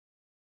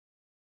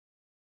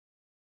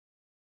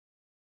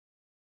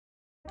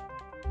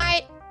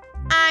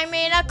I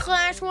made a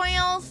Clash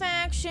Royale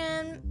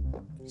faction.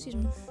 Excuse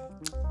me.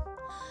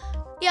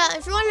 Yeah,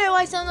 if you're wondering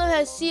why some of them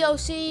has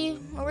COC,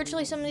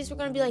 originally some of these were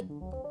gonna be like,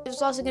 it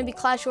was also gonna be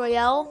Clash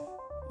Royale.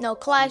 No,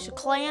 Clash of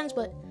Clans,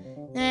 but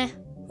nah,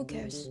 who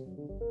cares?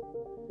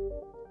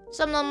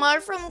 Some of them are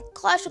from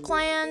Clash of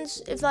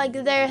Clans, if like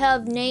they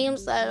have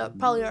names that are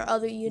probably are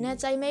other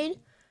units I made.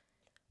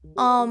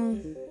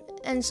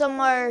 And some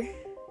are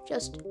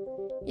just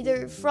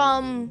either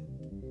from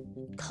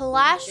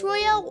Clash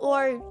Royale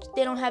or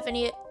they don't have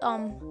any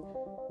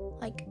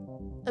like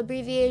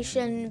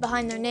abbreviation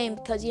behind their name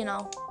because, you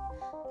know,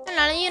 they're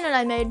not a unit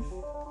I made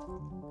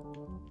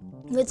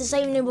with the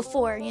same name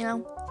before, you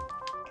know.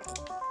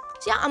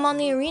 So yeah, I'm on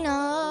the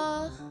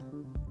arena.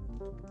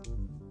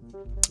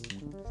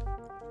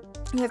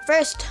 Your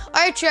first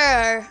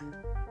archer.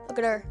 Look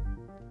at her.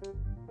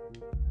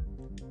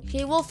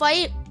 She will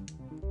fight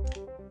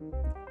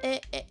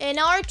an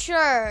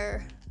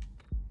archer.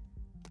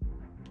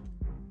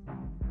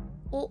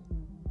 Oh.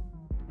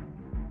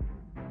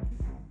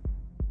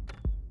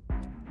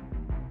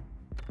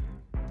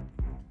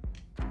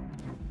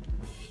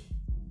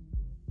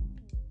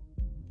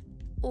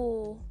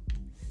 Oh.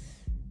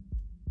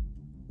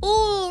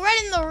 Ooh, right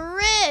in the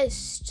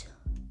wrist.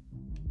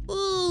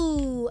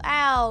 Ooh,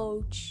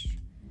 ouch.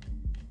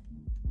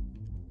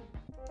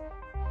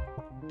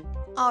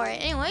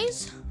 Alright,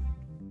 anyways.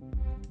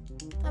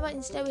 How about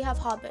instead we have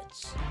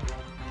hobbits?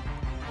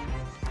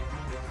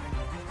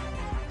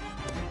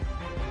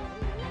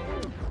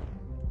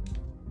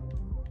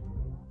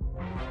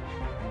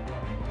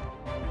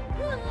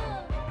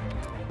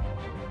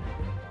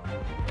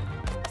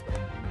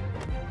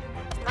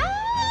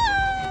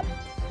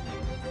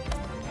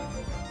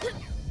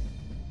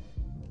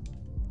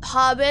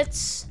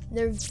 Hobbits,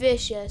 they're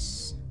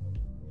vicious.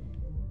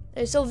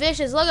 They're so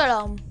vicious, look at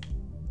them.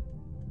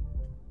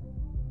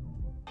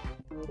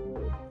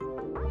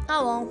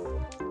 Oh well.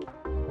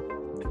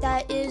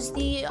 That is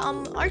the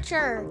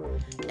archer.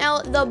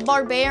 Now the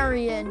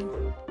barbarian.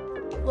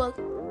 Look.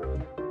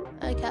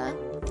 Okay.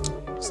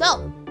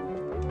 So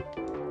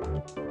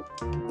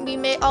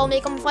I'll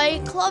make them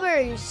fight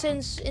clubbers,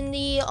 since in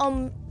the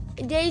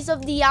days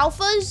of the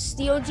alphas,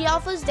 the OG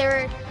alphas,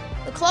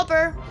 the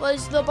clubber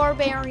was the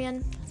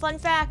barbarian. Fun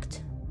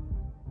fact.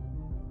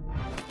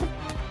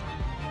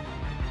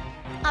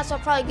 Also,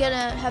 I'm probably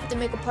gonna have to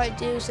make a part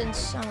 2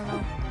 since, I don't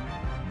know.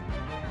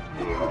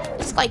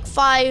 It's like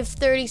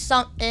 5:30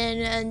 something,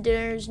 and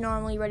dinner's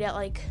normally ready at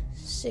like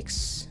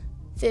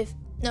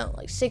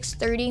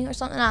 6:30 or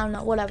something. I don't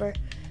know, whatever.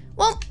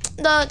 Well,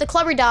 the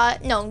clubber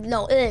died.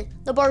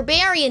 The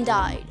barbarian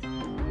died.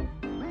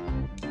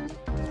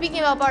 Speaking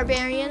about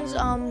barbarians,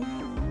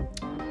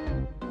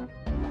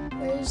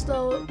 where's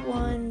the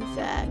one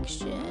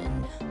faction?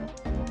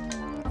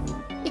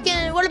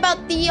 What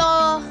about the,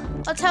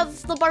 let's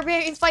have the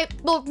barbarian fight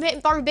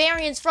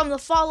barbarians from the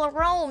fall of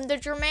Rome, the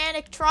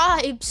Germanic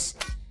tribes.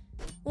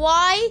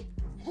 Why?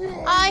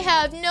 I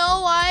have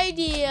no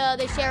idea.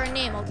 They share a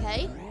name,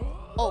 okay?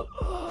 Oh.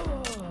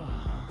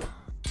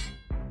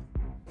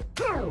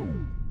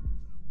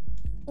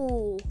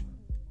 Ooh.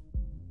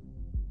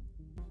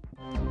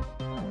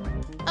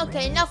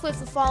 Okay, enough with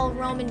the fall of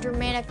Rome and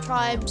Germanic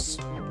tribes.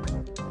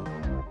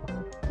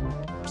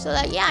 So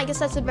that, yeah, I guess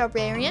that's a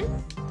barbarian.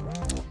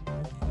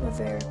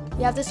 Over.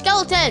 You have the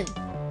skeleton.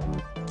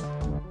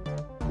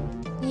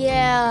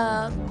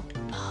 Yeah.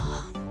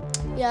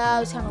 Yeah, I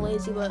was kind of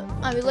lazy, but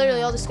I mean,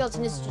 literally all the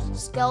skeleton is just a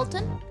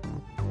skeleton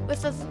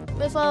with a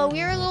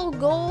weird little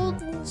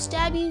gold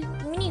stabby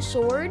mini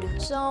sword.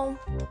 So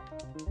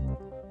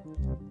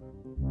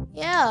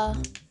yeah.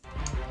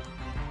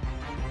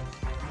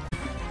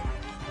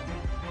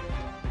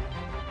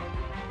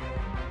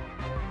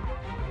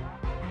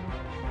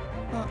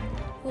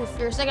 Ooh,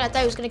 for a second I thought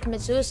he was gonna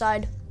commit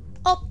suicide.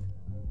 Oh.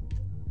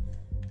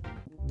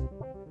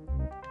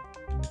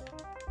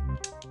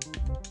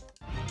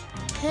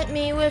 Hit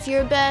me with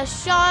your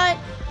best shot.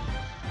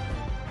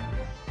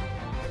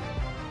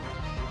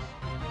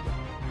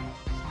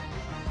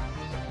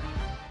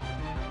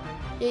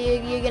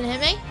 You gonna hit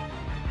me?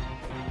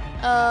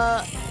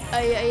 Are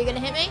you gonna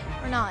hit me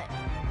or not?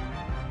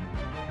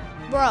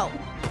 Bro.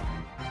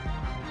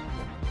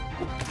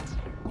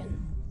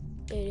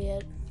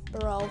 Idiot.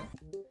 Bro.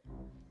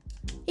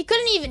 He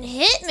couldn't even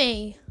hit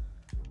me.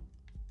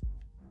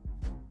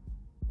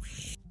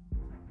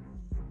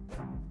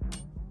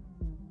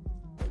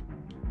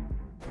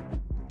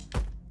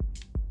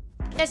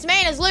 This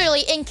man is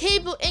literally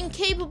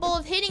incapable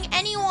of hitting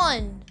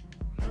anyone.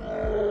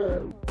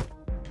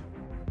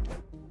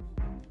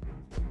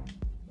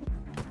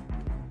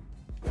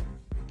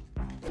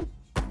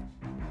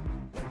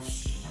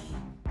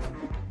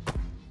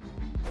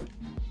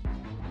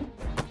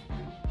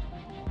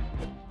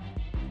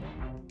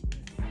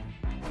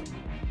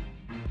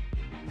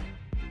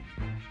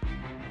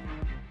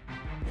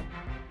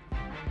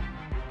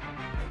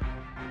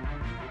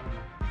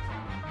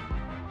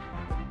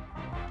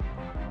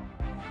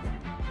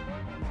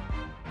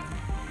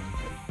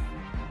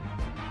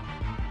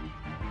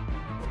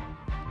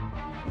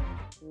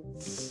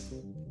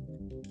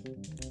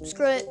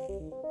 Screw it.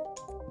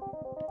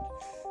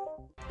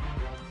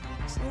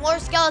 Some more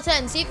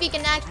skeletons. See if they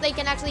can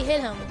actually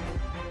hit him.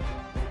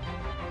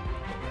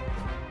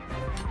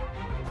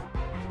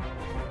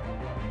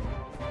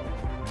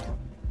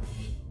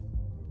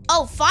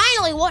 Oh,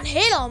 finally, one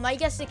hit him. I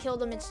guess they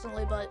killed him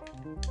instantly, but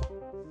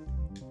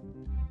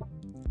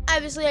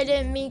obviously I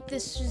didn't make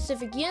this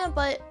specific unit,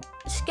 but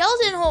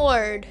skeleton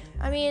horde.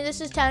 I mean, this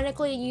is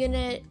technically a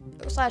unit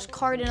 /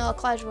 card in a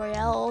Clash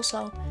Royale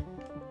also.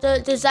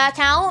 Does that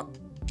count?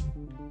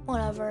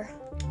 Whatever.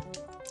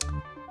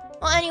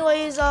 Well,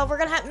 anyways, we're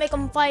gonna have to make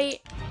them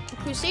fight a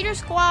Crusader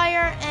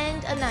Squire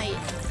and a Knight.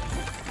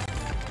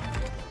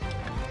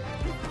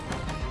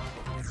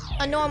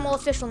 A normal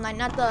official Knight,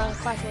 not the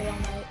Clash Royale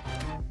Knight.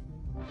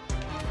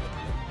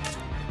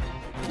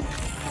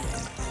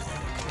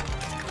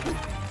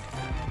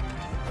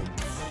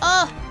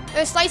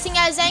 They're slicing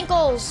at his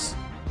ankles.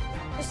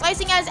 They're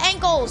slicing at his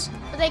ankles,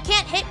 but they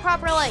can't hit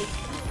properly.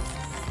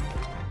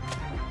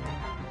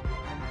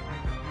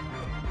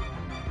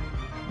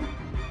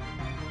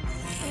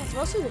 Yeah, it's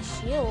mostly the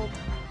shield.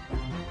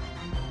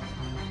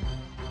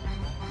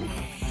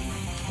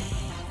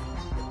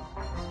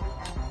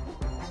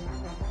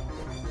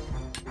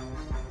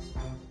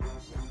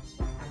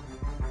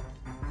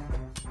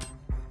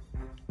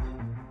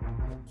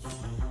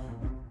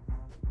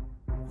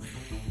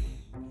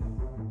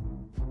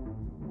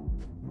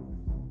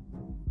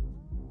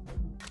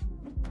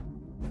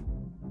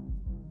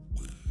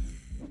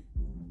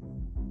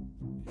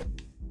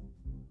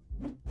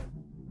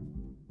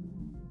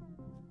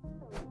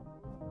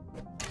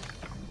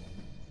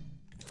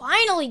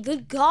 Finally,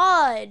 good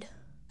God.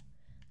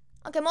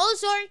 Okay, moral of the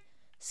story,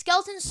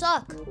 skeletons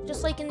suck,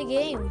 just like in the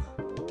game.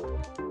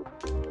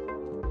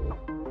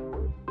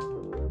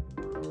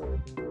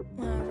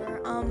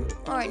 Whatever,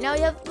 alright, now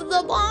we have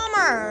the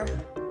bomber.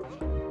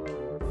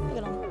 Look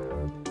at him.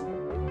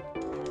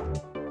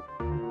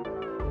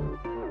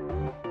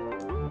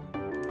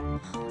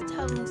 Let's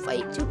have him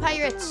fight two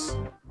pirates.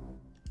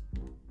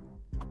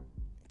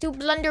 Two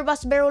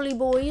blunderbuss barrelly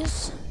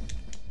boys.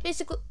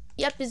 Basically,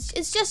 yep,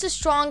 it's just a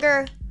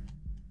stronger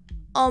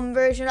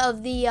version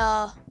of the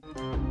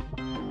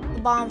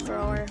bomb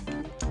thrower.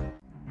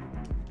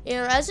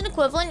 Here, as an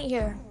equivalent,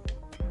 here.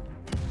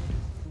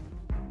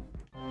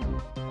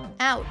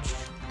 Ouch.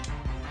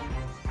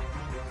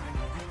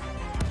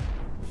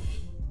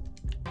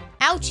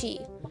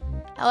 Ouchie.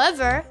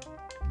 However,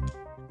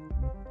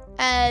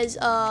 as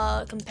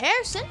a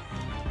comparison,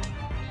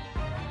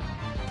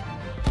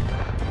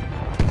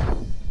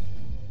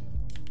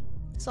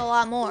 it's a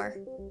lot more.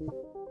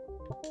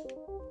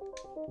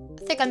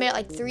 I think I made it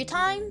like 3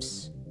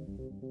 times.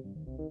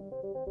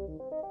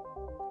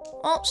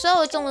 Well,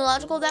 so it's only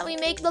logical that we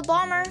make the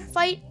bomber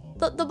fight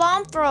the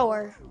bomb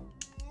thrower.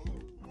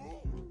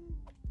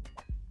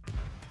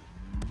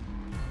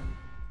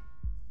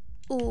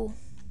 Ooh.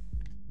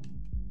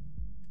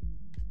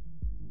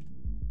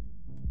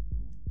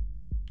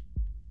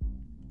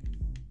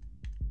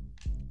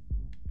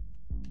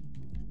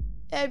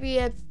 That'd be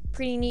a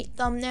pretty neat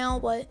thumbnail,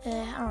 but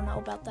I don't know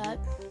about that.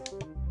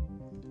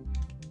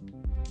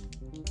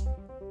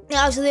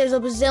 Obviously, there's a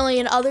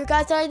bazillion other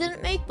guys that I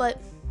didn't make, but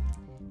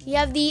you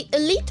have the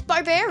Elite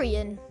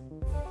Barbarian.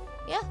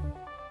 Yeah.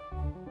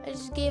 I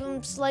just gave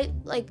him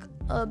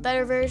a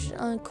better version,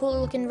 a cooler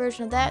looking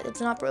version of that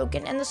that's not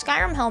broken, and the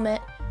Skyrim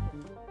helmet.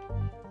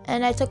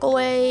 And I took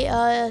away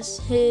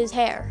his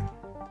hair.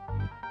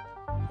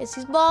 Yes,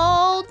 he's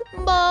bald,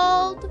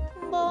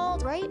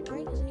 right?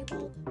 Right? Isn't he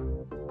bald?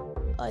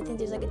 Oh, I think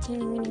there's like a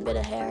teeny weeny bit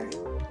of hair.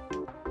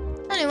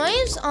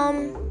 Anyways,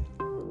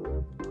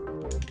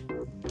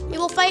 we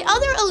will fight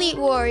other elite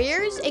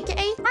warriors,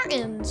 aka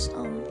Spartans.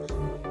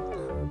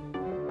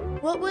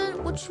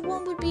 Which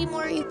one would be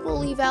more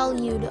equally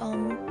valued?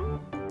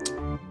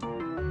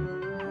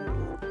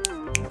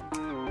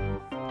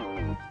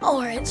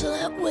 Alright, so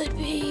that would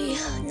be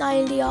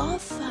 90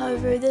 off.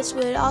 However, this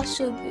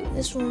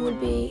one would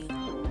be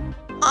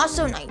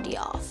also 90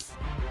 off.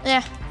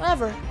 Yeah,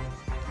 whatever.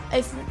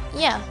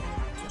 Yeah.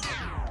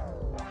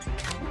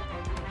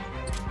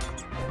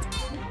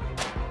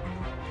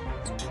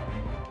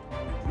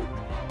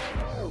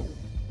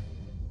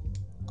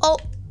 Oh,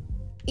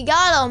 you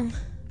got him.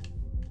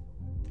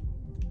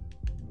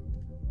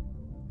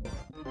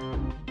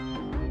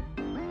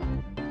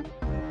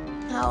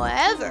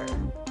 However,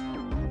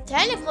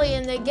 technically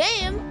in the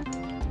game,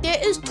 there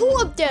is 2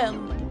 of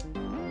them.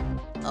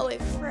 Oh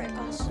wait, frick,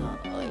 also.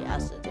 Oh yeah,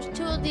 so there's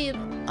 2 of the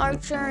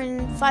archer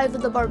and 5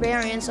 of the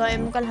barbarian, so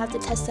I'm gonna have to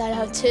test that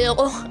out too.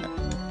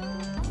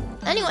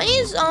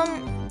 Anyways,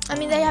 I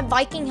mean, they have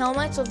Viking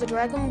helmets of the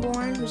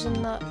Dragonborn, who's in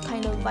the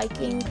kind of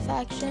Viking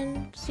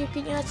faction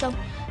secret unit, so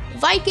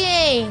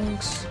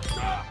Vikings!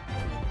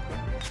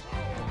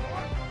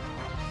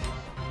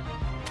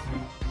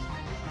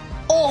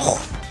 Oh,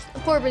 the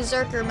poor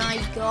berserker, my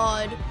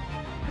god.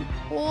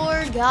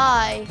 Poor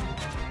guy.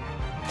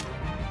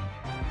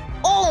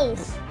 Oh!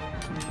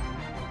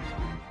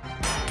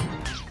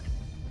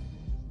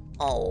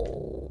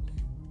 Oh.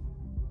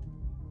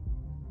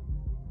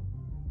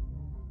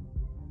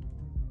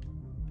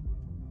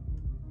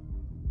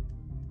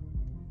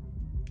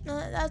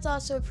 that's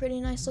also a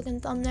pretty nice looking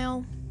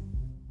thumbnail.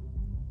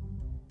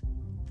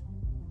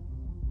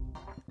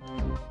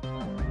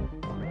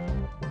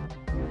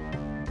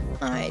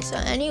 Alright, so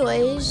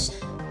anyways,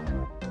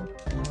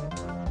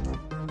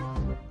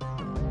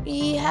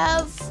 we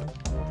have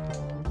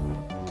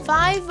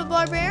 5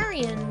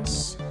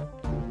 barbarians.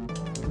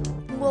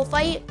 We'll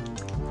fight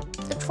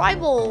the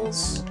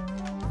tribals.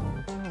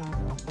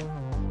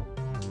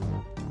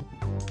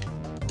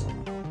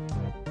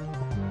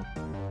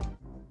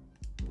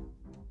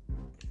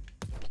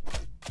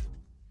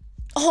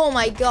 Oh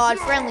my god,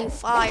 friendly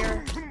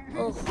fire.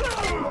 Ugh.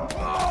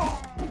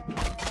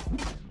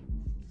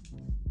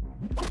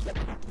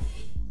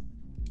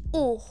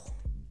 Oh,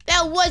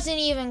 that wasn't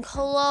even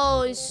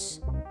close.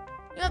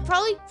 You know,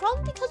 probably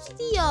because of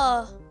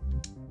the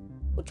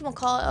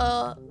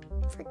whatchamacallit,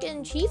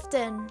 freaking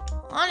chieftain,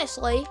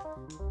 honestly.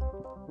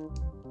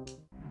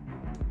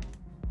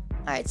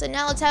 Alright, so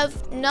now let's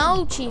have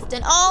no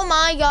chieftain. Oh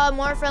my god,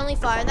 more friendly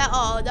fire. That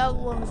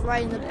one was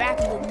right in the back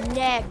of the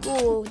neck.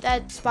 Ooh,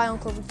 that spinal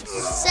cord was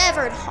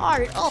severed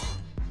hard. Oh.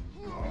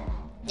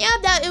 Yeah,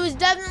 it was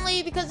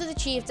definitely because of the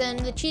chieftain.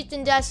 The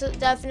chieftain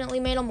definitely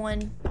made him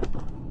win.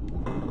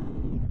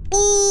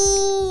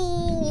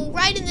 Ooh,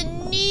 right in the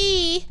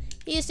knee.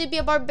 He used to be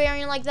a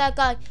barbarian like that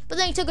guy, but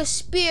then he took a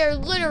spear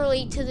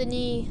literally to the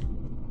knee.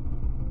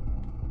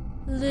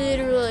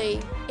 Literally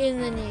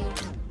in the knee.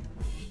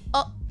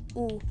 Oh,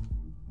 ooh.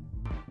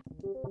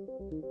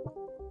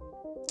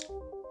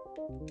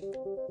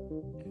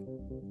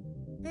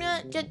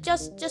 Yeah,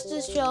 just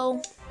to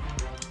show.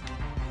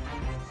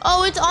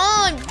 Oh, it's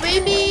on,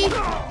 baby.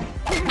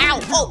 Ow,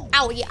 oh,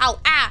 ow, yeah, ow,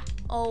 ah.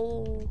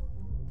 Oh,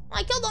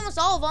 I killed almost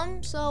all of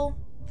them, so.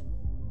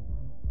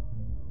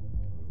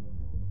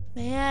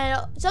 Man,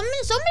 so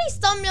many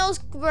thumbnails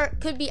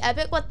could be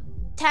epic, but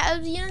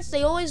tab units,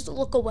 they always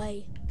look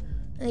away.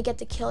 And they get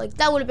the kill. Like,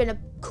 that would have been a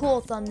cool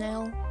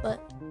thumbnail,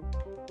 but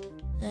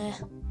eh.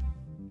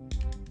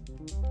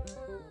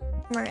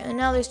 Right, and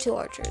now there's 2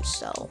 archers,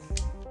 so.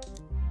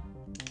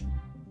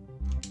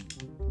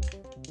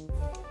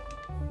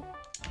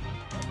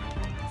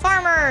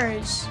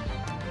 Farmers!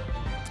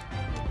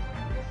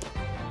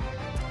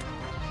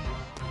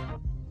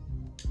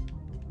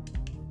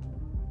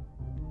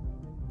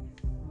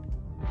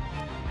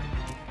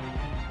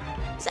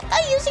 Is that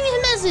guy using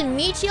him as a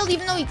meat shield,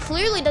 even though he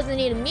clearly doesn't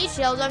need a meat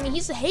shield? I mean,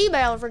 he's a hay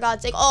bale, for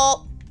God's sake.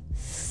 Oh.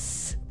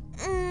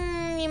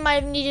 He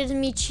might have needed a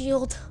meat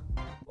shield.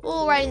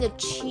 Oh, right in the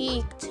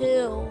cheek,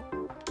 too.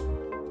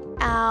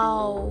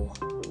 Ow.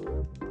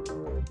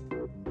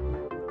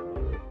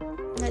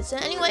 Alright, so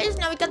anyways,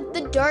 now we got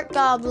the Dirt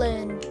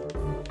Goblin.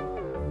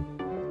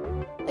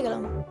 Look at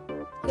him.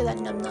 Look at that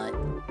numbnut.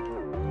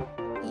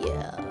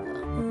 Yeah.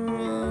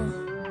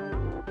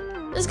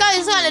 This guy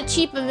is kind of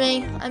cheap of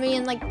me. I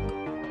mean, like,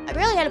 I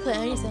barely had to put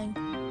anything,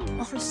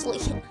 honestly.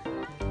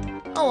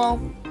 Oh well.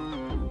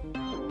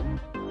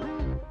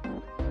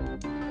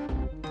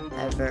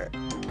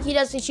 He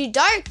doesn't shoot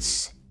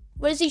darts.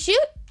 What does he shoot?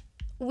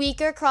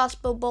 Weaker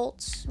crossbow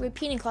bolts.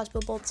 Repeating crossbow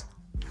bolts.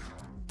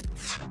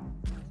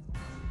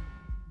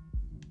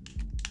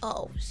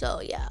 Oh,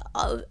 so yeah.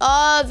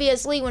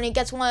 Obviously, when he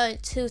gets 1 or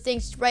 2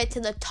 things right to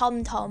the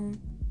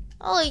tum-tum.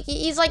 Oh, like,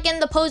 he's like in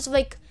the pose of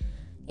like,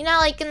 you know,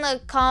 like in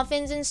the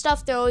coffins and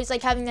stuff, they're always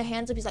like having their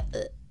hands up. He's like,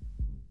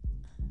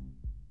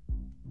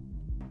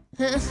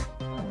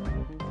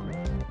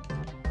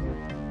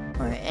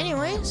 Alright,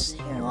 anyways,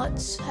 here,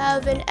 let's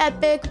have an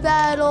epic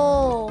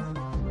battle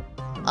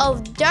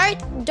of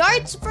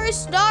darts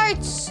versus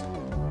darts.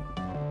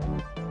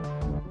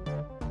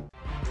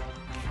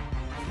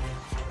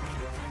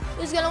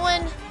 Who's gonna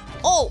win?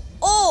 Oh!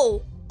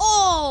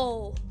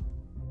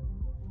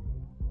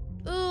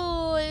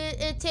 Ooh,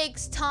 it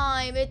takes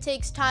time. It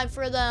takes time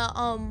for the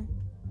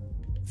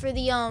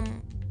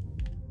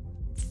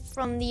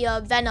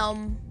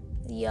venom,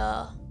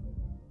 the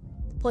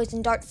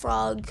poison dart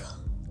frog.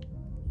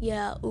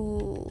 Yeah,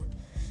 ooh.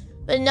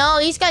 But no,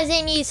 these guys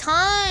ain't need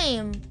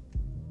time.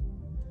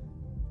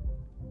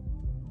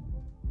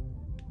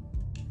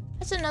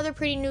 That's another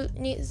pretty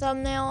neat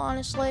thumbnail,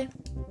 honestly.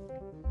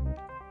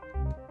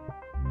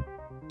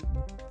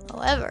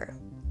 However.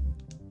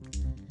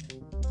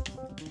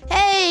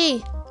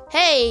 Hey!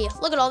 Hey!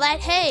 Look at all that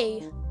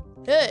hay!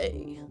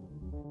 Hey!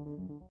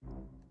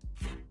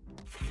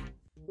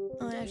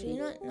 Oh, actually, you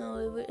know what? No,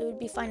 it would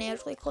be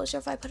financially closer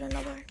if I put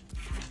another.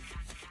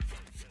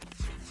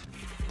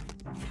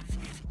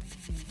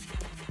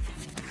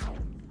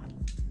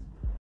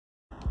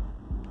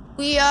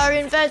 We are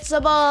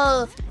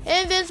invincible!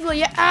 Invincible!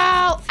 Yeah!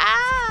 Ow!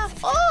 Ow!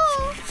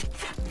 Oh!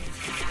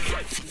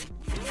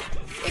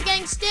 You're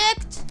getting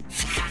sticked!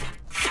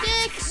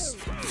 Sticks!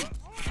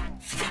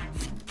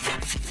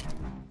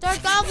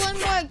 Dark Goblin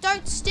more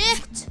dart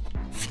sticked!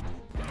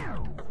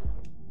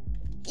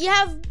 You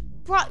have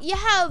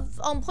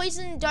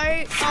poison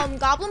dart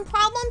goblin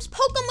problems?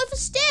 Poke them with a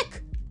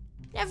stick!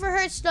 Never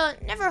hurts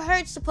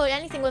to put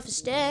anything with a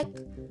stick.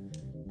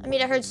 I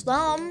mean, it hurts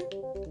them.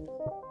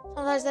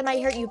 Sometimes that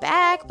might hurt you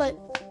back, but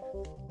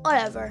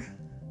whatever.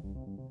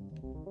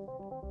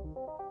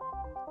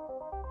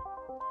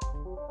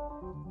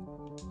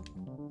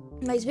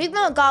 My speaking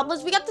of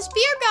goblins, we got the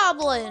spear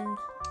goblin.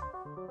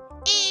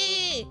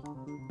 Eh.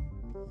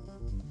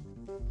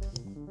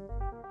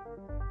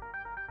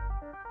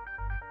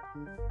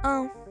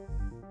 Oh.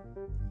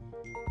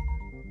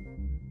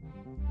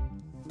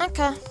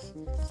 Okay.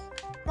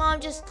 My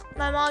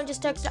mom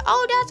just texted,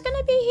 oh, Dad's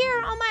gonna be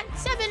here at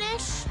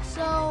 7-ish,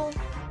 so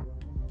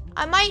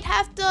I might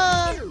have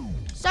to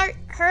start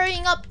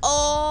hurrying up.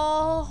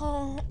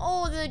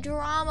 Oh, the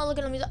drama. Look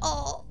at him. He's like,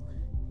 oh.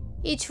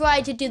 He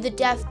tried to do the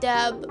death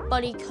dab,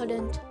 but he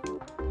couldn't.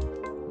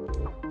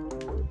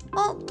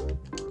 Oh,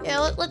 yeah.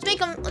 Let's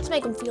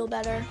make him feel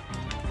better.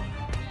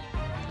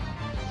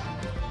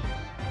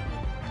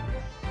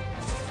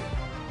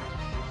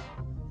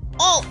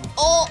 Oh,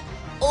 ow.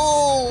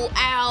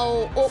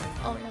 Oh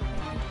no.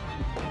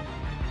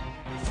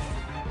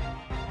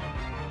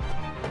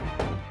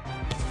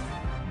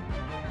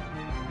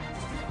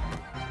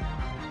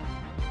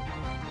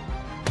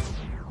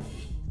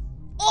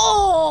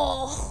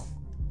 Oh.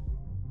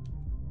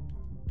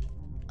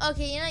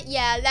 Okay, you know,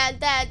 yeah,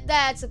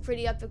 that's a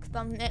pretty epic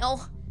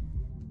thumbnail.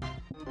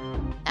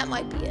 That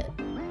might be it.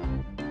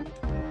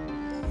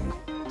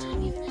 What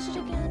time even is it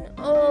again?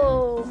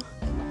 Oh.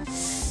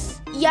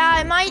 Yeah,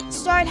 I might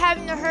start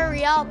having to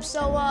hurry up,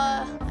 so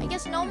I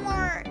guess no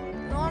more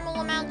normal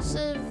amounts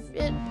of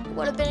it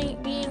would have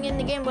been being in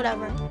the game,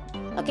 whatever.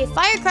 Okay,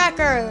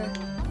 firecracker.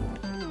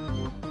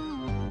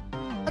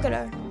 Look at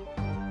her.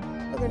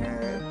 Look at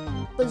her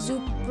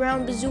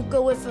round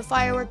bazooka with a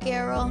firework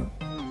arrow.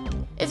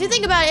 If you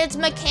think about it, it's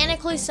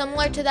mechanically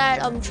similar to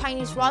that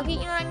Chinese rocket,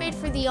 you know, I made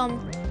for the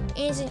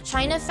ancient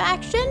China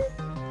faction.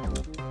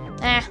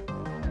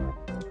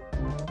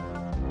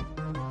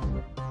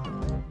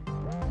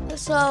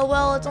 So,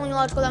 well, it's only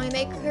logical that we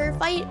make her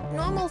fight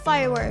normal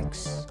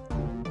fireworks.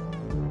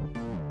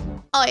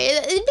 Oh,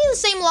 it'd be the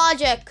same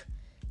logic.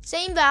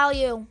 Same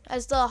value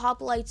as the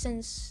hoplite,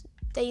 since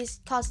they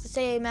cost the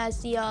same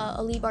as the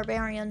elite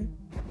barbarian.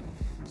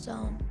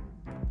 So.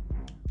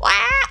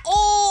 Wow!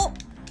 Oh!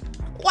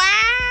 Wow!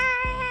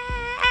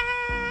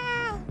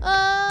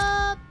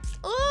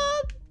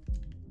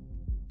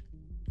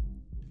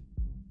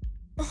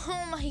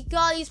 Oh my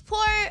god, these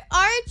poor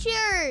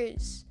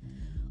archers!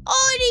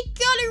 Oh, and he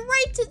got it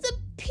right to the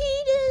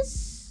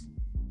penis!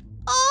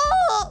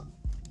 Oh!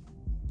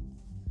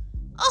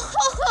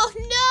 Oh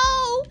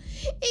no!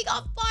 He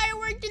got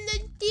fireworked in the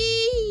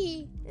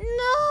D!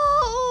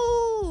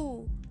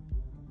 No!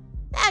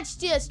 That's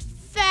just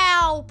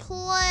foul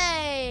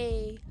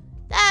play!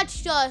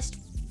 That's just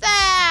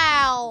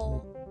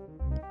foul!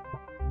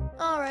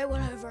 Alright,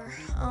 whatever.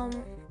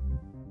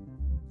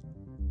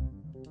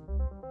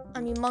 I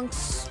mean,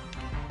 monks.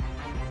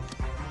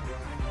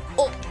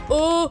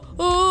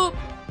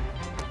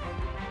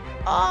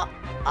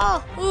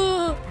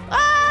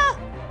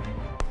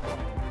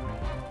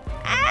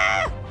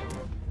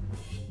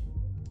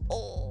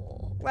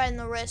 Right in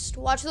the wrist.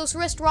 Watch those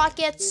wrist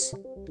rockets.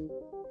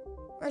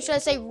 Or should I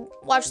say,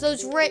 watch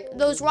those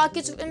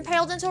rockets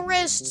impaled into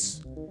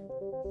wrists.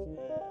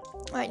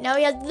 Alright, now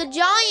we have the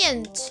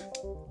giant.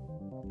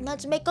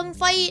 Let's make him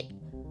fight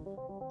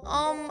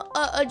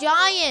a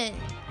giant.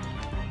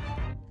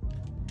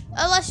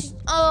 Unless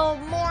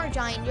more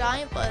giant,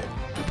 but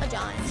a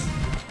giant.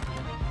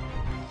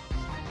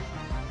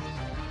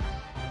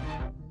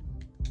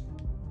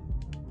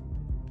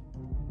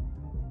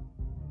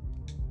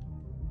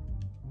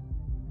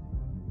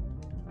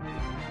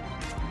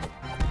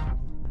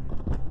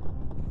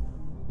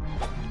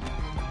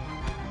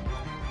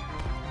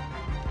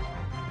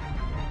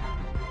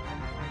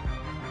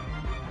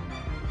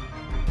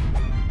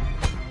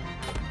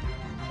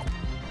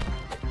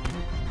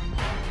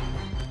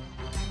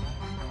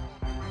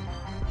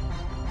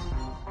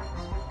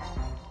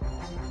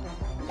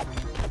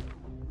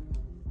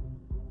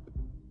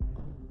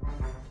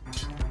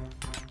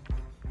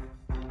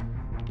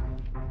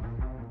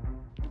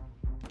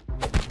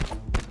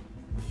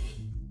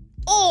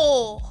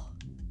 Oh!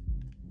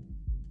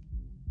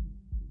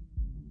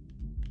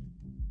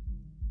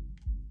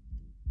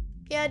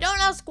 Yeah, don't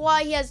ask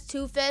why he has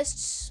two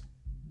fists.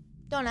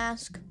 Don't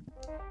ask.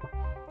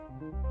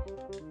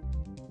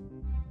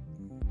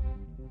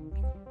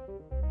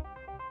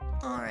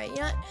 Alright,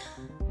 yeah.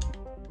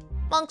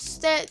 Monks,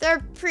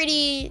 they're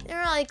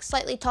like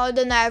slightly taller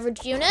than the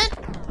average unit.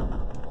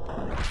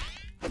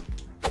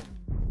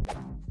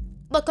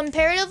 But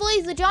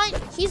comparatively, the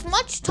giant, he's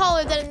much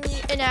taller than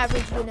an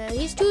average unit.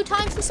 He's 2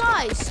 times the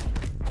size.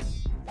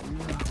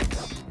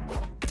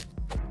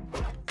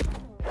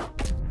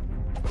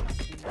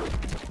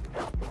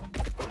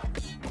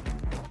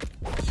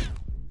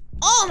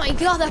 Oh my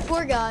god, that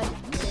poor guy.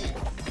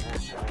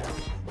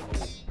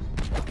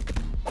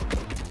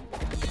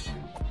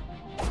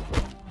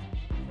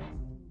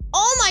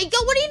 Oh my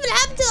god, what even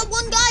happened to that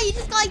one guy? He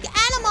just got like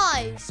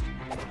atomized.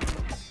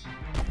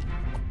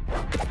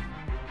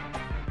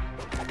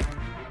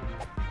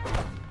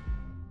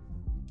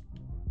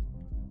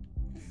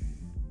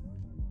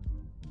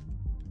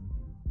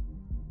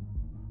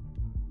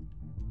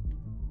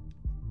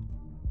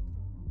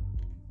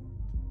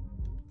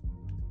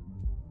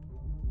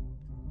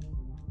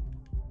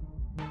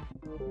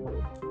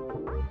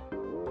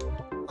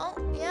 Oh,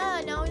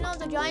 yeah, now we know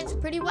the Giants are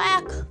pretty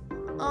whack.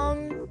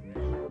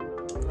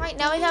 Right,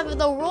 now we have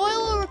the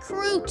Royal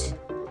Recruit,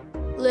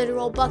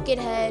 literal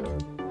Buckethead,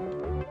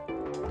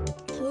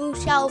 who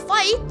shall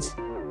fight.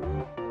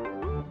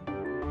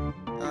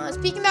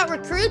 Speaking about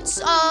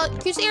recruits,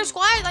 Crusader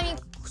Squad, I mean,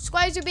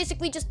 squads are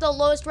basically just the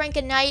lowest rank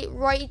of knight,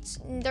 right?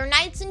 They're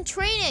knights in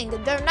training.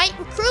 They're knight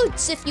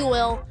recruits, if you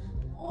will.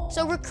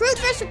 So recruit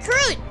versus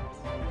recruit.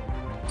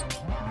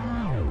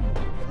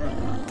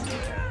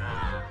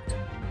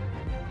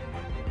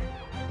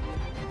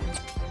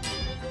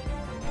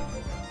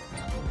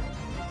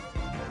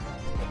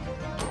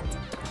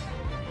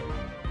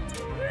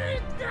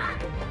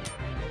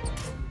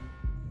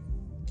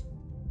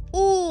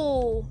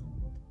 Ooh.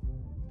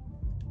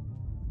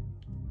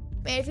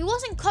 Man, if he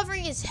wasn't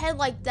covering his head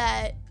like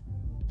that,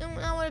 that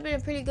would have been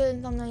a pretty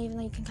good thumbnail, even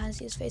though you can kind of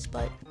see his face,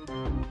 but...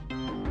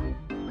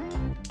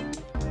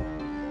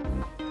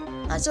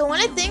 So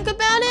when I think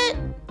about it,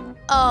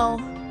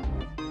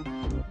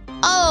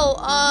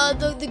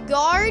 the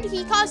guard,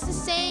 he costs the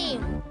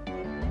same.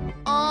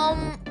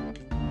 I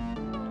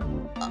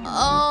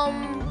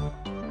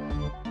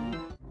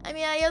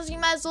mean, I guess you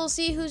might as well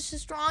see who's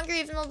stronger,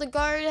 even though the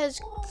guard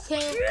has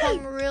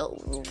come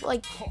real,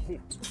 like,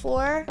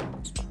 before.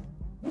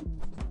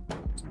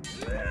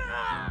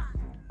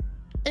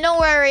 And don't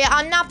worry,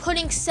 I'm not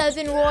putting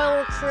 7 royal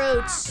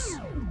recruits.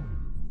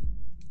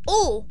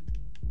 Ooh.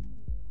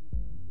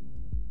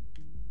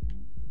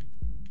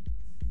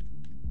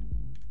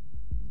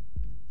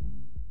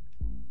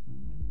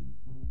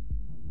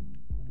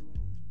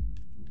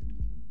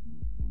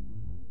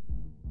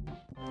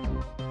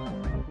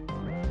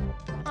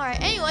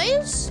 Alright,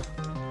 anyways.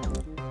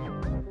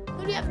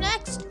 Who do you have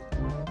next?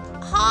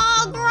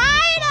 Hog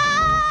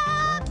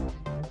Rider!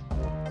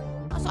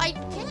 Also, I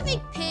can't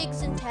make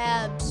pigs and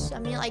tabs. I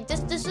mean, like,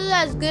 this is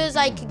as good as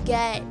I could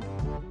get.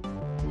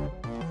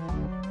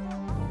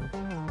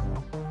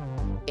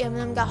 Yeah, and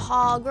then we got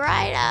Hog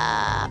Rider.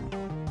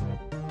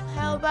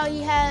 How about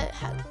he had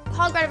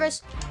Hog Rider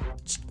versus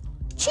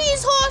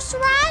Cheese Horse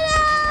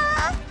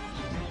Rider?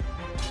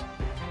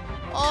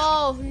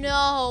 Oh,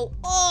 no.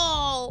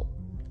 Oh.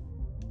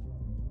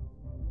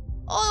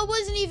 Oh, it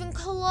wasn't even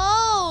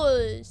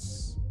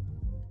close.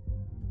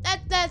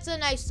 That's a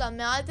nice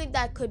thumbnail. I think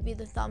that could be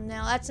the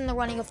thumbnail. That's in the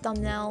running of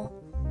thumbnail.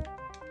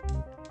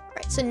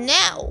 Right, so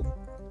now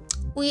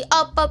we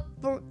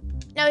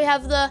now we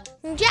have the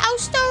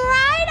Jouster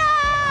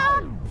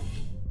Rider.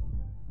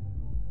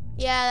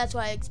 Yeah, that's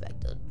what I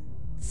expected.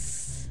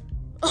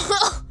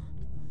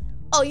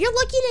 Oh, you're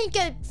lucky you didn't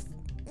get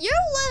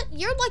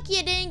you're lucky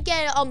you didn't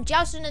get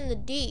jousted in the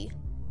D.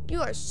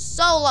 You are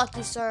so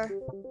lucky, sir.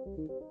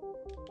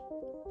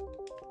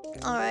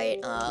 Alright,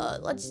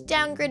 let's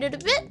downgrade it a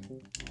bit.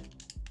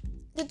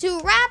 The 2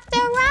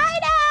 Raptor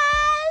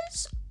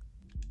Riders!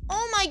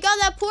 Oh my god,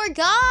 that poor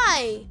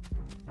guy!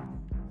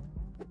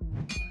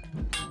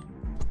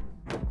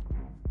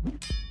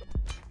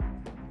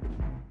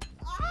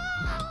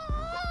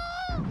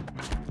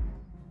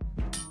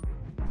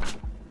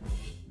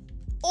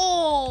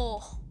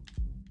 Oh!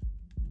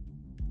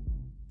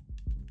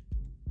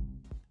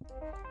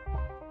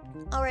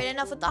 Alright,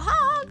 enough with the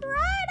Hog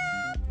Rider!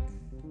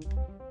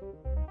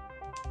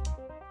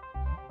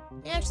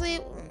 Actually,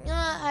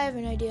 I have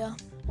an idea.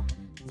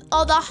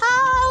 All the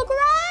Hog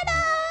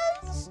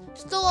Riders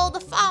stole all the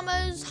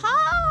farmers'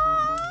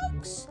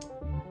 hogs.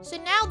 So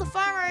now the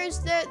farmers,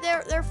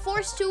 they're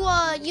forced to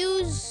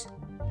use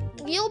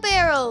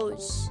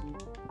wheelbarrows.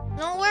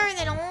 Don't worry,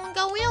 they don't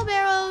got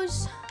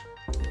wheelbarrows.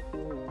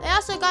 They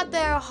also got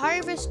their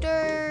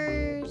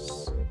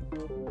harvesters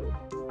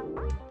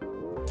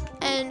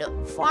and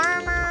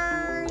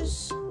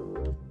farmers.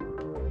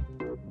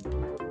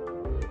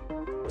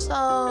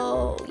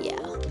 So, yeah.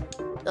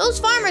 Those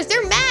farmers,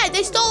 they're mad.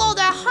 They stole all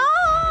their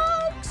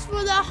hogs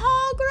for the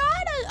Hog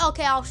Riders.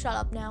 Okay, I'll shut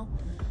up now.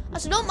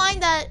 So don't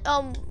mind that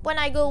when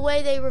I go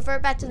away, they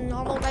revert back to the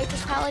normal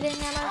Righteous Paladin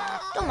hammer.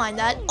 Don't mind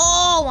that.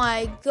 Oh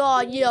my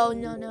god, yo,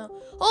 no.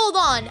 Hold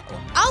on.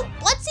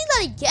 Let's see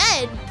that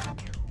again.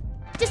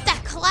 Just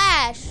that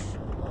clash.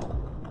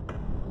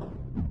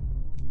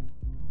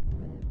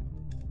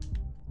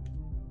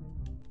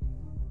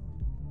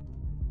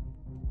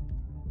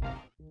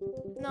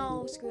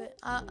 No, screw it.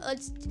 I'm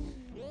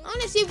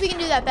gonna see if we can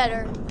do that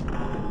better.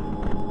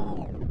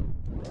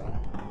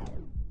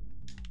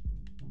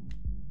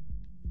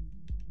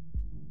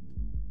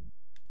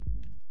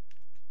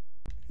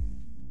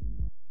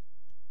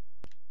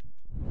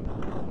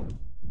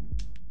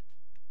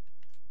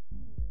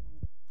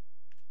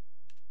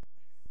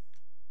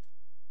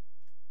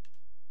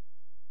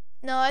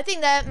 No, I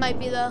think that might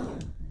be the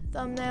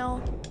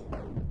thumbnail.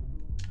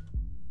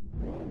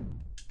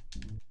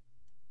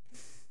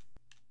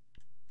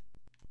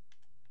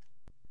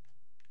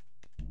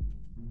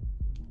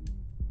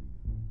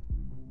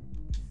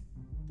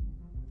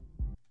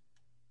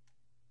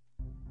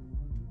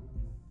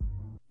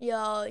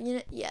 Yo,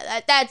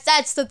 yeah,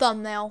 that's the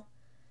thumbnail.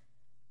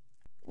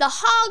 The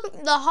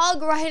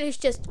hog rider is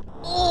just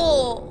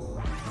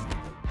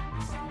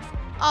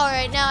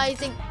Alright, now I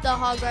think the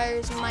hog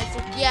riders might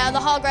just, yeah, the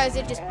hog riders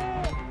are just,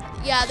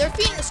 yeah, they're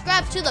feeding the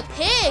scraps to the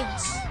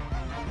pigs.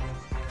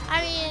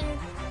 I mean,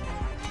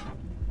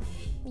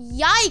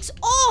 yikes.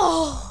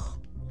 Oh!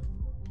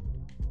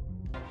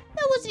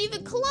 That wasn't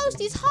even close.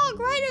 These hog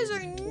riders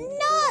are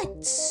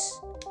nuts.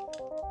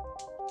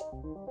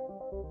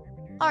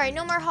 Alright,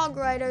 no more hog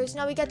riders.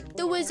 Now we got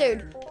the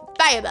wizard.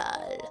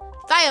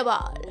 Fireball.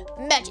 Fireball.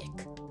 Magic.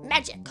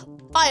 Magic.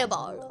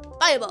 Fireball.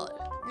 Fireball.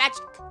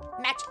 Magic.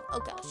 Magic.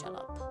 Okay, I'll shut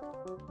up.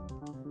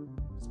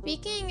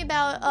 Speaking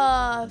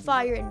about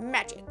fire and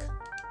magic.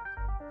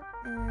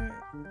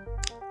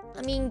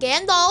 I mean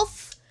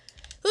Gandalf.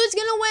 Who's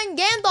gonna win,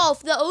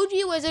 Gandalf, the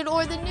OG wizard,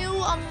 or the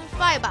new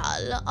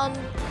Fireball?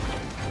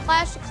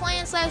 Clash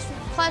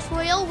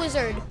Royale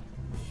wizard.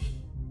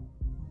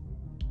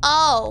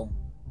 Oh.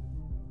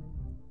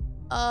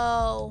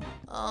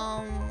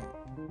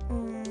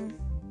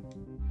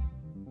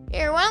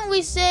 Here, why don't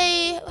we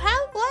say,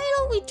 why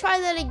don't we try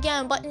that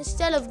again? But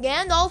instead of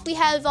Gandalf, we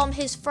have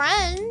his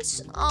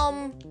friends.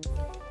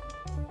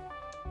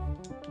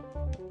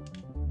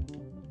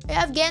 We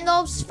have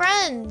Gandalf's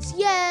friends.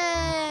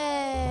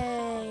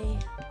 Yay!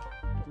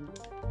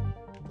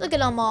 Look at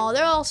them all.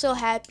 They're all so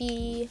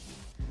happy.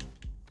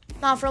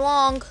 Not for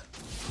long.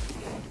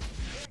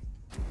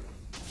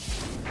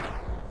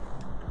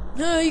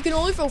 You can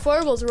only throw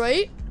fireballs,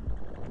 right?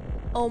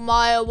 Oh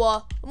my,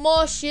 Nani?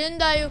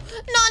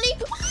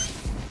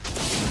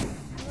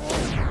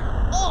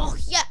 Oh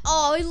yeah.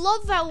 Oh, I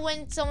love how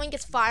when someone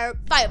gets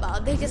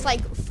fireball, they just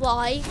like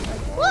fly.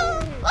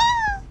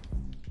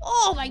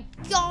 Oh my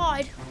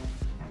god.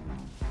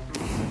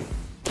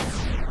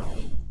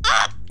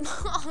 Ah!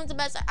 Oh, it's the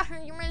best.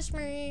 You missed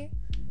me.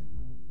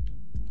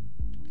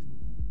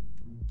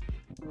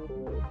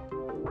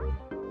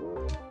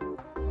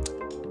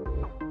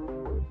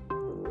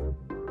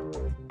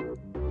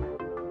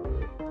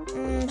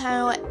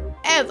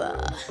 However,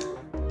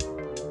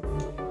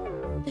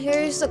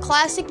 here's the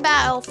classic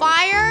battle.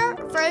 Fire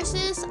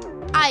versus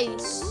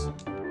ice.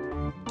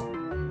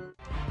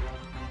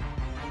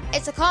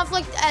 It's a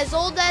conflict as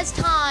old as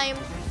time.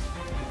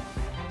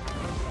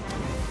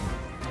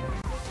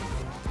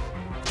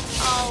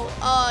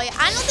 Yeah.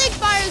 I don't think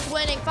fire's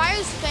winning.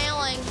 Fire's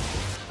failing.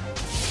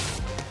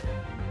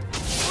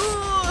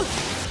 Ooh,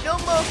 no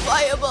more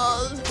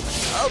fireballs.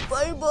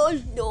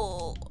 Fireballs,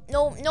 no.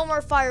 No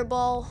more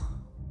fireball.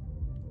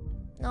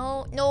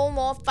 No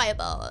more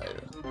fireball.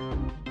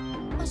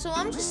 So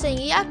I'm just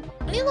saying, yeah,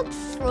 when he looked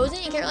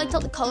frozen, you can't really tell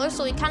the color,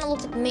 so he kind of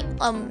looked like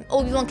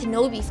Obi-Wan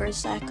Kenobi for a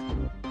sec.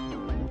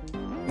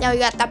 Now we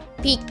got the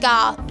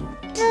Pika.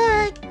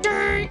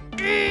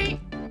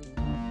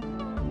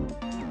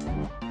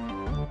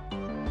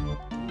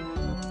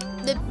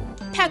 The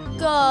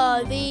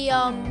Pekka, I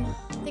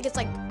think it's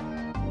like,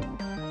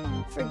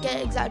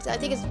 forget exactly. I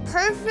think it's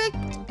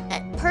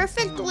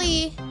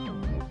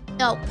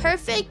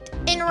perfect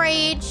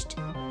enraged.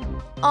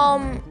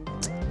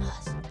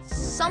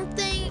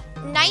 Something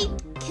Night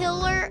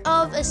Killer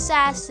of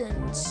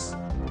Assassins.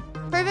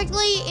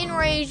 Perfectly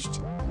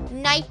enraged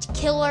Night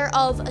Killer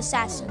of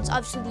Assassins.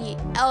 Obviously the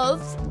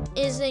of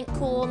isn't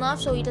cool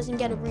enough, so he doesn't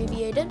get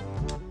abbreviated.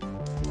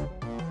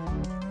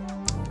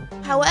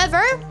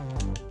 However,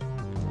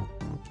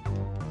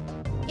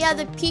 yeah,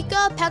 the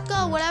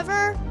Pekka,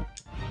 whatever,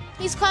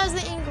 he's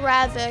causing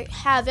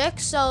havoc.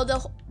 So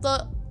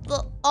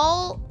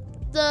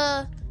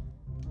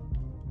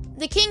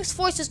the king's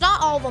forces, not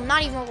all of them,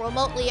 not even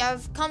remotely,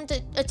 have come to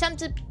attempt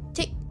to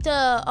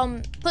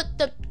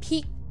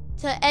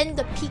end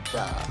the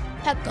Pekka,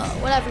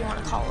 whatever you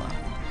want to call him.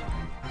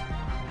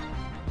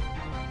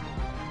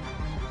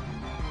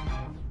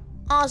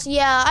 So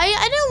yeah, I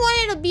didn't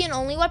want it to be an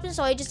only weapon,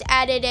 so I just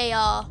added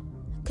a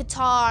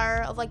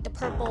guitar of like the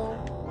purple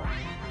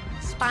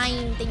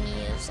spine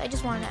thingies. I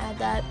just wanted to add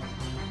that.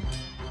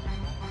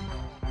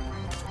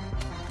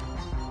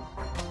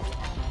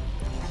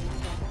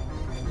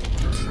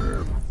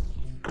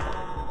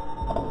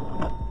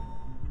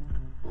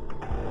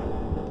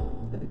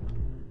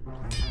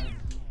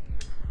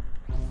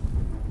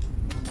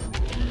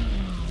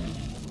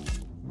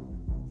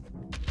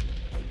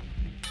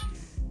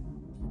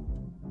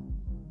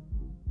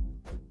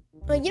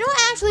 But you know,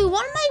 actually,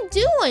 what am I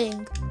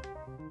doing?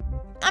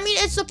 I mean,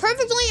 it's the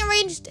perfectly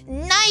arranged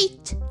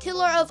Night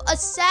Killer of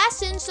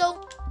Assassins, so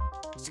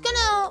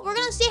we're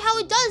gonna see how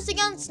it does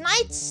against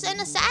knights and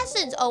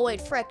assassins. Oh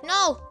wait, frick,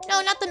 no,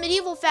 not the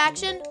medieval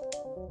faction.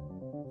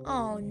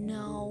 Oh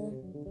no.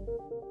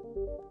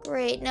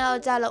 Great, now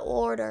it's out of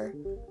order.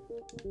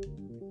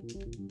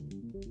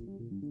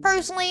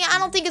 Personally, I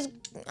don't think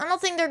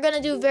they're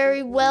gonna do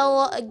very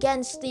well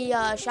against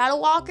the Shadow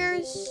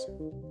Walkers.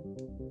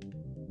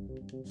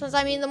 Since,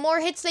 I mean, the more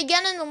hits they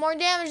get in, the more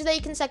damage they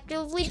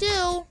consecutively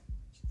do.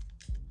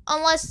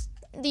 Unless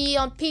the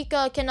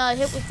Pika can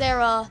hit with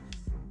their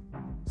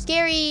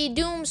scary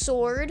Doom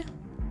Sword,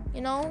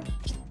 you know?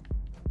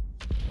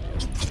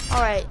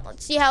 Alright,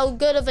 let's see how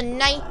good of a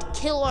Night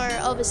Killer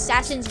of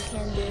Assassins you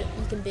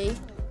can be.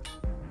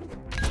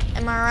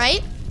 Am I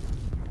right?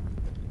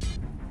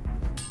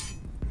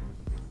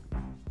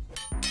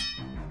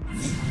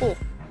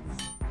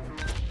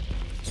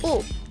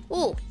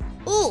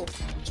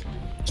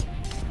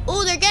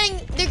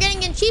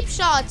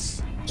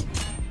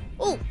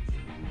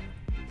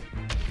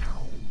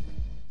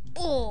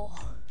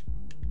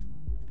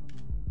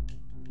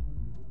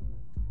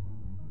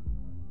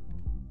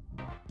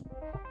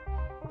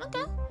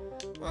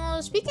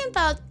 So speaking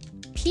about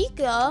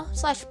Pika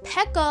slash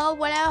Pekka,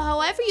 whatever,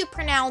 however you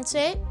pronounce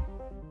it.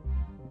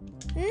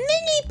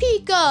 Mini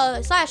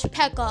Pika slash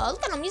Pekka.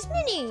 Look at him, he's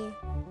mini.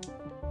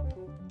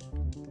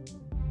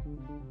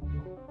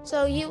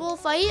 So he will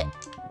fight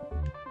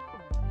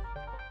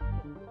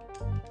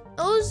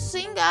those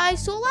same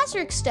guys to a lesser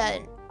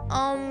extent.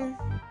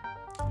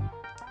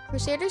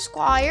 Crusader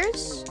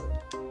Squires.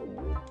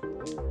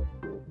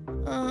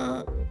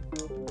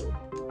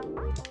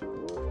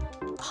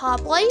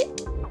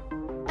 Hoplite.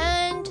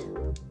 And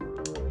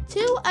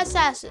 2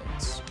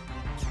 assassins.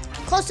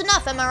 Close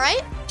enough, am I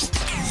right?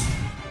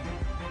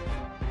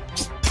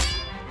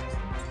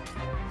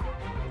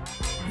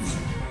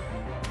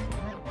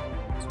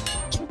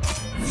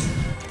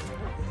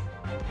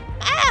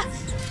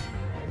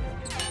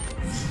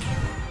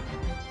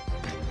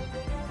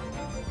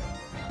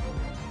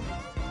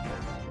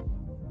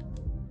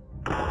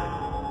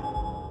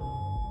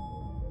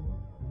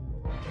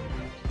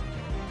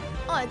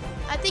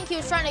 I think he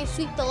was trying to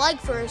sweep the leg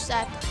for a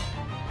sec.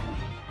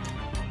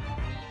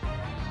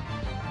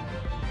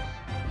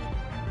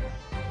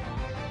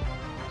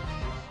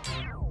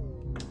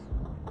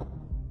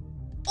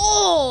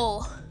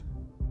 Oh!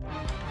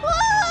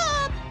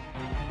 Ah!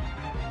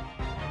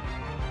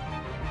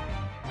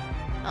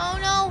 Oh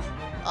no!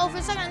 Oh, for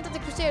a second I thought the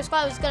Crusader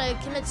Squad was gonna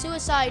commit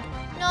suicide.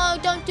 No,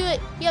 don't do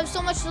it. You have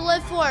so much to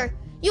live for.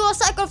 You will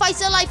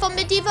sacrifice your life for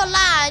medieval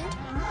land.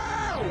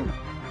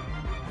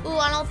 Ooh,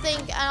 I don't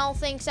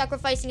think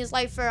sacrificing his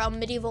life for a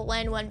medieval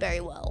land went very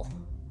well.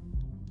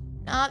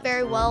 Not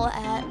very well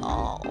at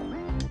all.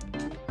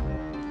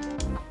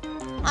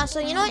 Also,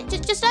 you know what?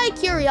 Just out of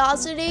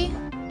curiosity,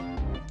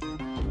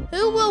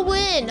 who will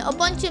win? A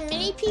bunch of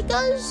mini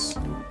Pikas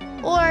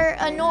or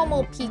a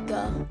normal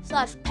Pika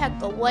slash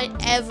Pekka,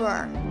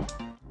 whatever?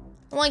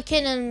 One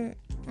kid in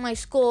my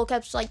school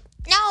kept like,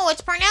 no,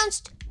 it's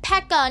pronounced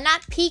Pekka,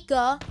 not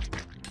Pika.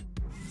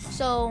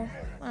 So,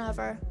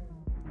 whatever.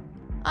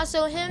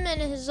 Also, him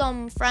and his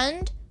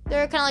friend,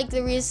 they're kind of like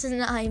the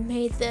reason I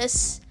made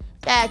this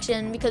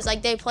faction, because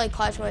like they play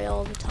Clash Royale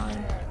all the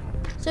time.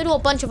 So do a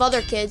bunch of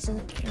other kids in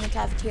the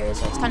cafeteria,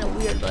 so it's kind of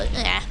weird, but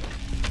eh.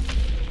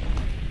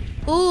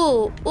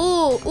 Ooh,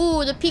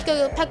 the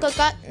Pekka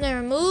got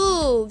their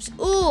moves.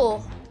 Ooh.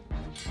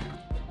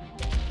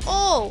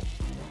 Oh.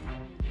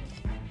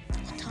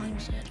 What time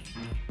is it?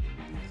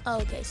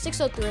 Oh, okay,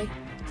 6:03.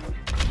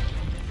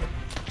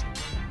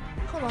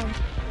 Hold on.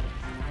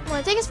 Well,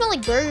 I think it smelled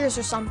like burgers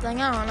or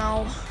something. I don't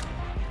know.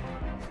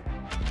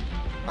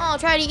 I'll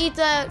try to eat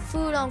that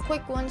food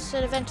quick once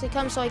it eventually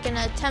comes, so I can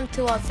attempt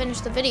to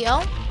finish the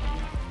video.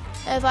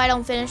 If I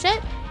don't finish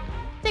it,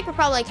 I think we're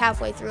probably like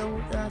halfway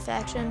through the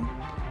faction.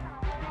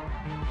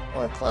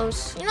 Or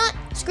close. You know what?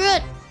 Screw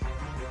it.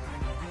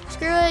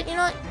 Screw it. You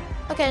know what?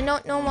 Okay, no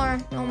more.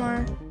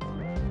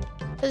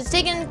 Because it's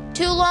taking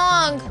too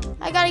long.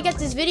 I gotta get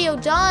this video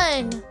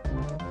done.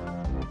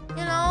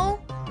 You know?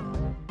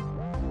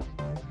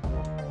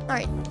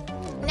 Alright.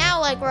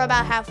 Now, like, we're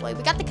about halfway.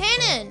 We got the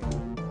cannon.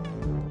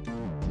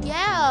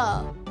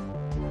 Yeah.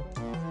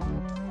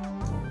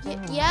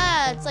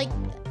 Yeah, it's like,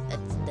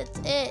 that's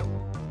it.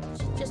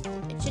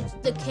 It's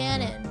just the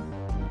cannon.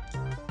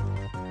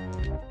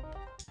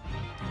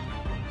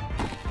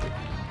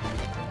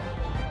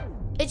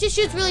 It just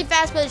shoots really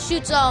fast, but it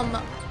shoots,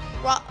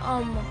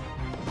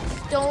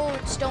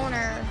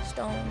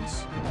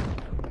 stones.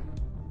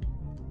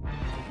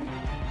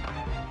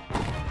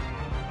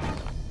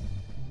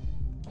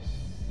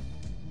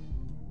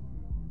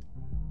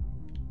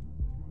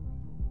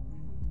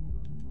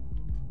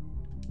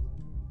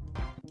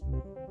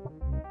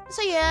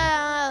 So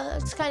yeah,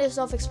 it's kind of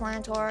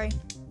self-explanatory.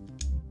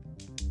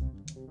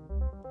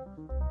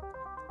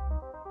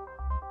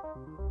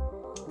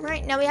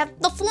 Right, now we have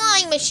the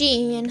flying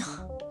machine.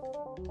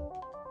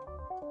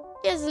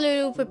 Here's a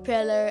little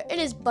propeller. It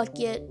is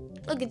bucket.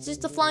 Look, it's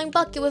just a flying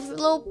bucket with a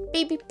little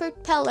baby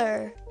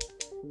propeller.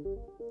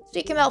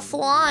 Speaking about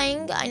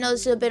flying, I know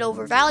this is a bit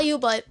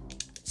overvalued, but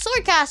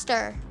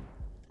Swordcaster.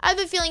 I have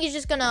a feeling he's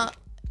just gonna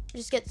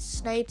get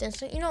sniped and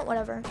so, you know,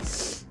 whatever.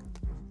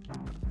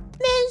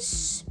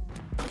 Miss.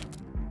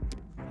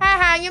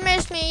 Haha, you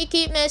missed me. You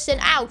keep missing.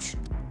 Ouch.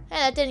 Hey,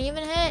 that didn't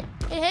even hit.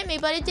 It hit me,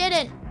 but it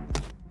didn't.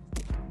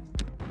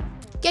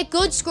 Get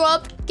good,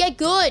 scrub. Get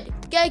good.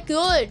 Get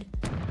good.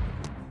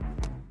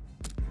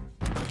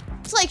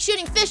 It's like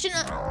shooting fish in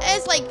a.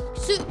 It's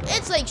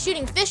like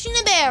shooting fish in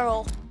a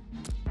barrel.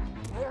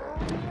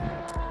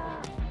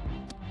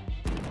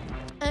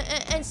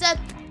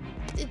 Except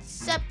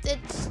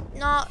it's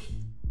not.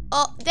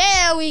 Oh,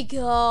 there we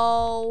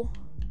go.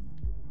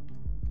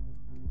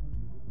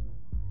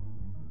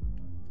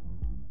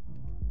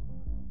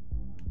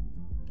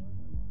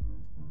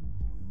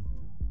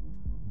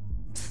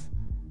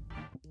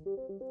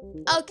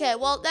 Okay,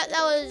 well that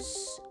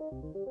was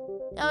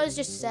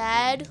just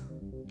sad.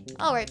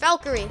 All right,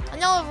 Valkyrie,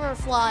 another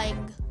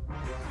flying.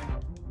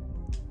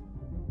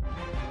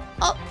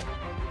 Oh.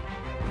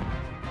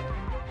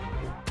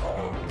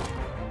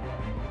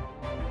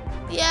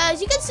 Yeah,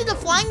 as you can see, the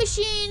flying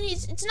machine,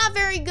 it's not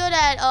very good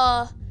at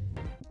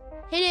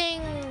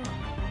hitting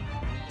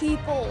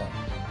people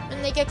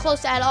when they get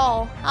close at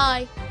all.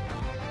 Hi.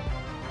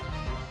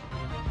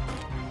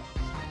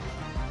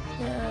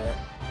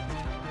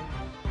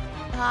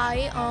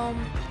 Hi,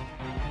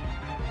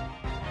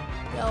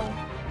 yo.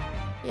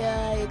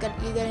 Yeah, you gonna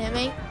hit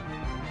me?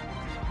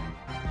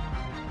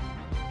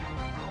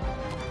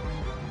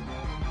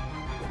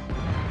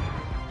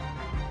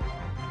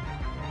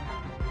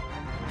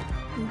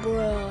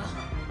 Bruh.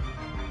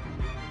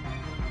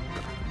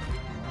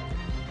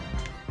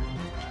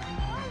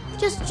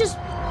 Just,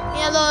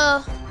 yeah,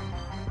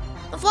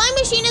 the flying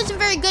machine isn't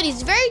very good.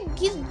 He's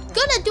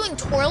good at doing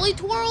twirly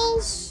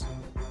twirls.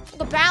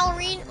 Like a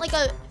ballerina, like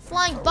a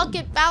flying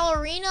bucket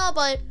ballerina,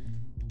 but,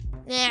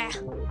 nah.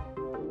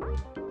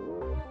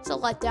 It's a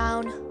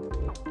letdown.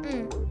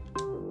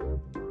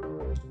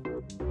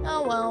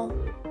 Oh, well.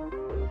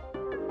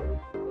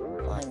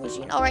 Flying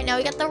machine. All right, now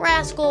we got the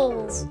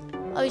rascals.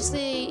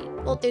 Obviously,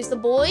 well, there's the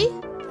boy,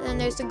 and then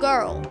there's the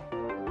girl.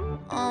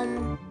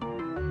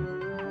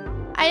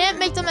 I didn't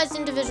make them as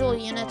individual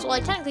units. Well, I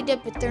technically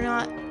did, but they're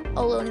not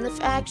alone in the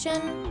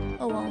faction.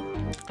 Oh, well.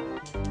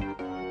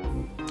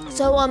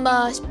 So,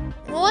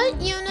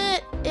 what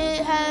unit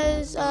it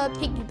has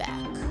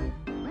piggyback?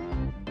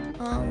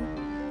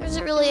 There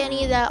isn't really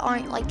any that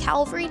aren't like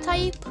cavalry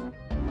type.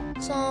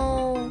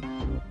 So,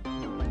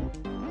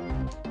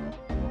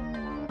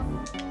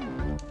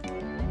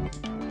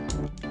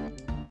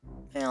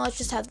 let's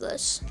just have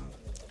this.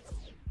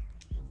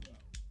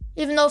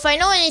 Even though if I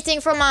know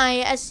anything from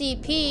my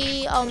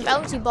SCP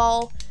bouncy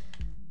ball,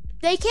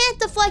 they can't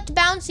deflect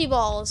bouncy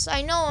balls.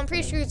 I know, I'm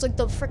pretty sure it's like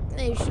the freaking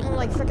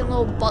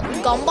little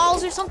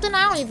gumballs or something.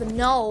 I don't even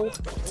know.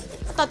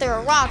 I thought they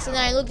were rocks, and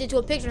then I looked into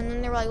a picture, and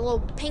then they were like little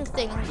pink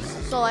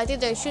things. So I think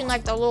they're shooting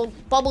like the little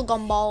bubble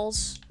gum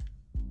balls.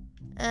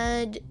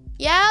 And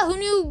yeah, who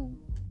knew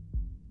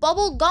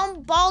bubble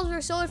gum balls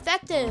were so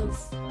effective?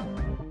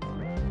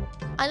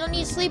 I don't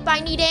need sleep, I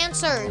need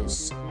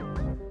answers.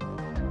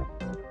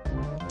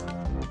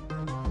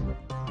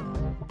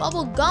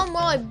 Bubble gum,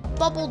 more like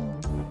bubble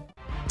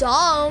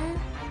dumb.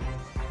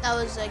 That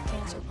was a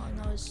cancer pun.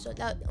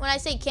 When I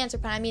say cancer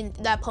pun, I mean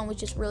that pun was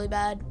just really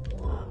bad.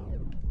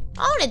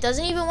 Oh, and it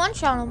doesn't even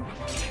one-shot him.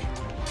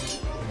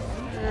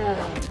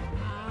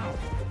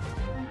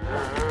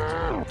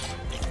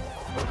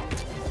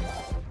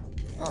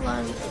 Hold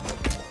on.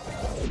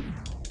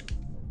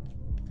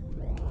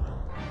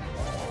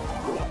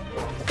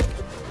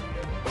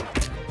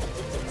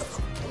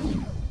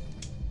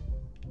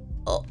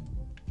 Oh.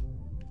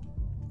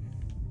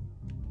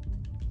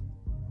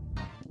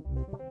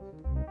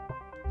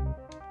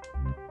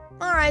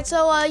 All right,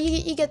 so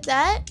you get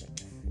that.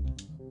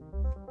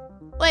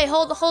 Wait,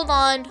 hold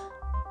on.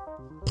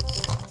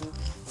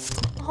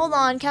 Hold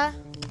on, Kat.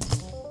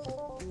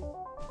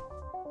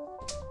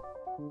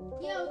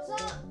 Yo, what's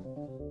up?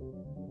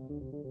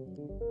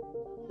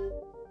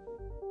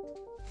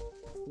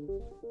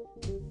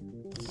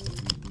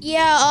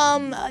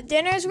 Yeah,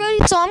 dinner's ready,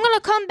 so I'm gonna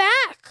come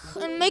back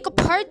and make a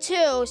part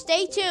 2.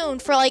 Stay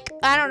tuned for like,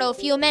 I don't know, a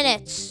few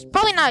minutes.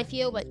 Probably not a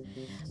few, but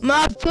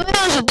my 2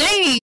 hours a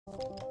day.